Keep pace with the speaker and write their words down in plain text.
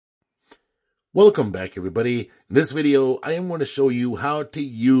Welcome back, everybody. In this video, I am going to show you how to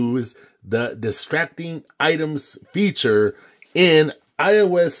use the distracting items feature in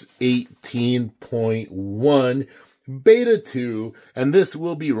iOS 18.1 beta 2, and this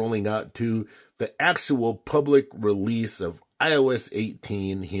will be rolling out to the actual public release of iOS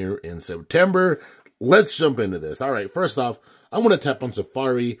 18 here in September. Let's jump into this. All right, first off, I'm going to tap on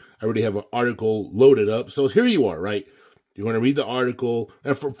Safari. I already have an article loaded up, so here you are, right? You're going to read the article,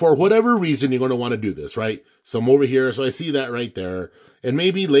 and for whatever reason, you're going to want to do this, right? So I'm over here, so I see that right there. And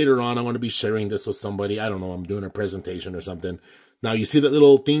maybe later on, I want to be sharing this with somebody. I don't know, I'm doing a presentation or something. Now, you see that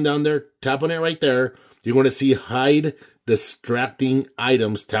little thing down there? Tap on it right there. You're going to see hide distracting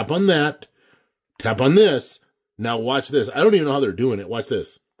items. Tap on that. Tap on this. Now, watch this. I don't even know how they're doing it. Watch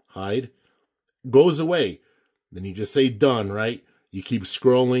this. Hide. Goes away. Then you just say done, right? You keep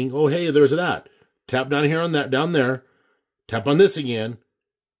scrolling. Oh, hey, there's that. Tap down here on that, down there. Tap on this again,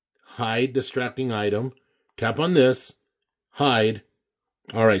 hide distracting item. Tap on this, hide.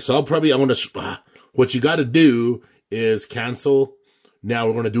 All right, so what you got to do is cancel. Now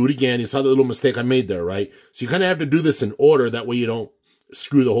we're going to do it again. You saw the little mistake I made there, right? So you kind of have to do this in order. That way you don't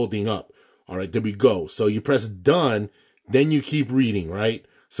screw the whole thing up. All right, there we go. So you press done, then you keep reading, right?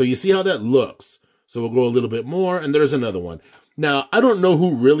 So you see how that looks. So we'll go a little bit more, and there's another one. Now, I don't know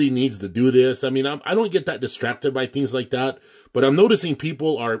who really needs to do this. I mean, I don't get that distracted by things like that, but I'm noticing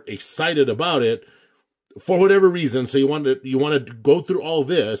people are excited about it for whatever reason. So you want to go through all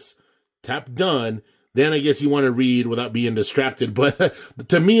this, tap done, then I guess you want to read without being distracted. But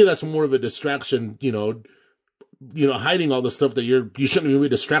to me, that's more of a distraction, hiding all the stuff that you shouldn't even be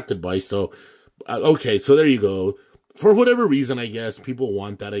distracted by. So, okay, so there you go. For whatever reason, I guess people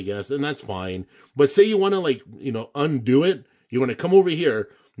want that, I guess, and that's fine. But say you want to undo it. You're going to come over here.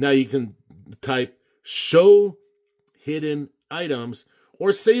 Now you can type show hidden items,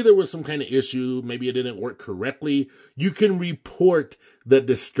 or say there was some kind of issue. Maybe it didn't work correctly. You can report the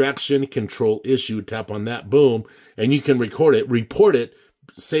distraction control issue. Tap on that, boom, and you can report it,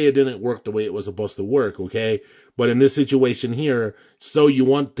 say it didn't work the way it was supposed to work, okay? But in this situation here, so you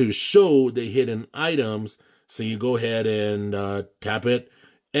want to show the hidden items, so you go ahead and tap it,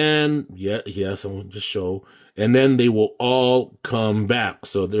 and yes, I want to show. And then they will all come back.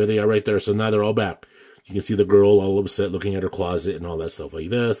 So there they are right there. So now they're all back. You can see the girl all upset looking at her closet and all that stuff like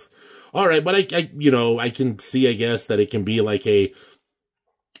this. All right, but I can see, I guess, that it can be like a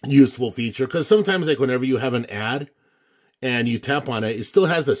useful feature. Because sometimes, like, whenever you have an ad and you tap on it, it still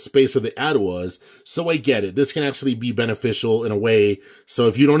has the space where the ad was. So I get it. This can actually be beneficial in a way. So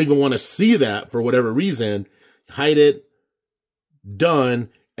if you don't even want to see that for whatever reason, hide it, done,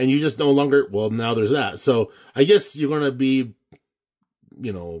 and you just no longer, well, now there's that. So I guess you're going to be,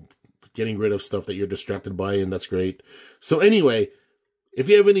 getting rid of stuff that you're distracted by, and that's great. So anyway, if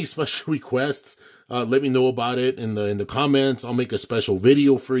you have any special requests, let me know about it in the comments. I'll make a special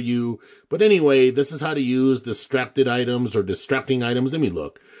video for you. But anyway, this is how to use distracted items or distracting items. Let me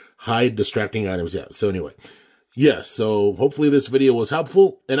look. Hide distracting items. Yeah. So anyway, yes. So hopefully this video was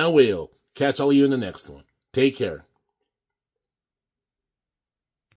helpful, and I will catch all of you in the next one. Take care.